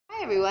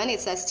Hi everyone,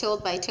 it's As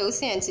Told by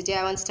Tosyn, and today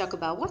I want to talk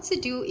about what to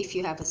do if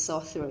you have a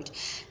sore throat.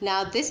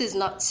 Now, this is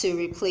not to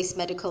replace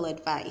medical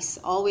advice.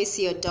 Always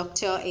see a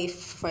doctor if,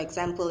 for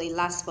example, it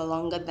lasts for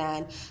longer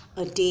than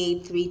a day,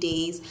 3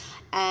 days.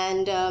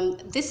 And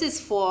this is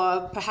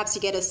for perhaps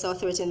you get a sore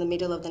throat in the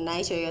middle of the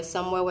night or you're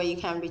somewhere where you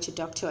can't reach a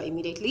doctor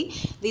immediately.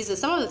 These are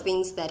some of the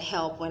things that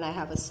help when I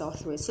have a sore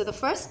throat. So the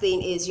first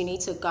thing is you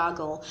need to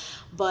gargle,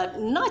 but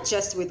not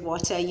just with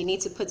water. You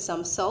need to put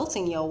some salt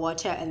in your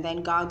water and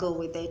then gargle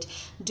with it.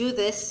 Do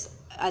this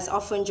as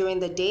often during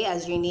the day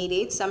as you need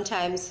it.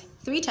 Sometimes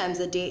 3 times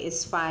a day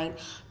is fine,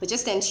 but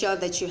just ensure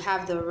that you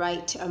have the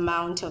right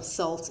amount of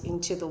salt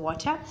into the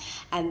water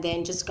and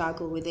then just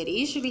gargle with it. It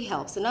usually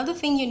helps. Another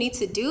thing you need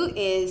to do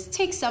is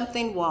take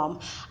something warm.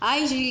 I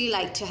usually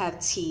like to have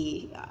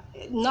tea.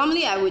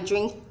 Normally I would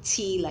drink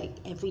tea like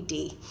every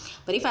day,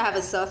 but if I have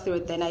a sore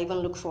throat, then I even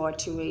look forward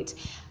to it.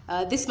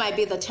 This might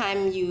be the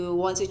time you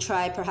want to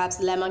try perhaps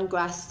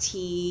lemongrass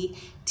tea,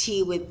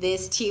 tea with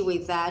this, tea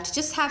with that.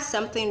 Just have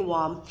something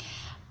warm.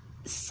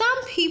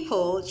 Some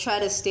people try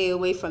to stay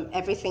away from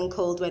everything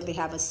cold when they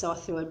have a sore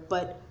throat,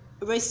 but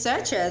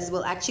researchers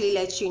will actually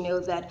let you know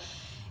that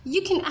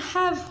you can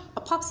have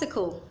a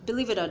popsicle,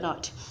 believe it or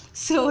not.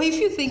 So if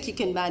you think you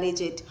can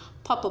manage it,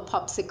 pop a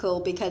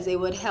popsicle because it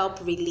would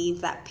help relieve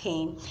that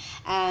pain.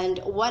 And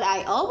what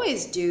I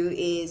always do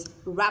is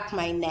wrap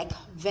my neck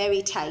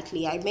very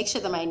tightly. I make sure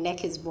that my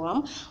neck is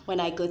warm when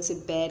I go to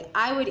bed.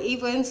 I would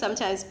even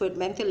sometimes put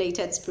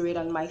mentholated spirit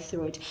on my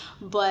throat,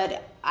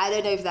 but I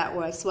don't know if that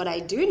works. What I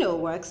do know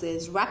works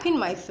is wrapping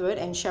my throat,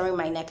 ensuring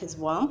my neck is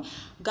warm,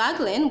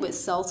 gargling with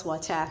salt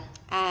water,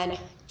 and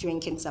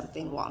drinking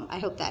something warm. I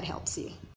hope that helps you.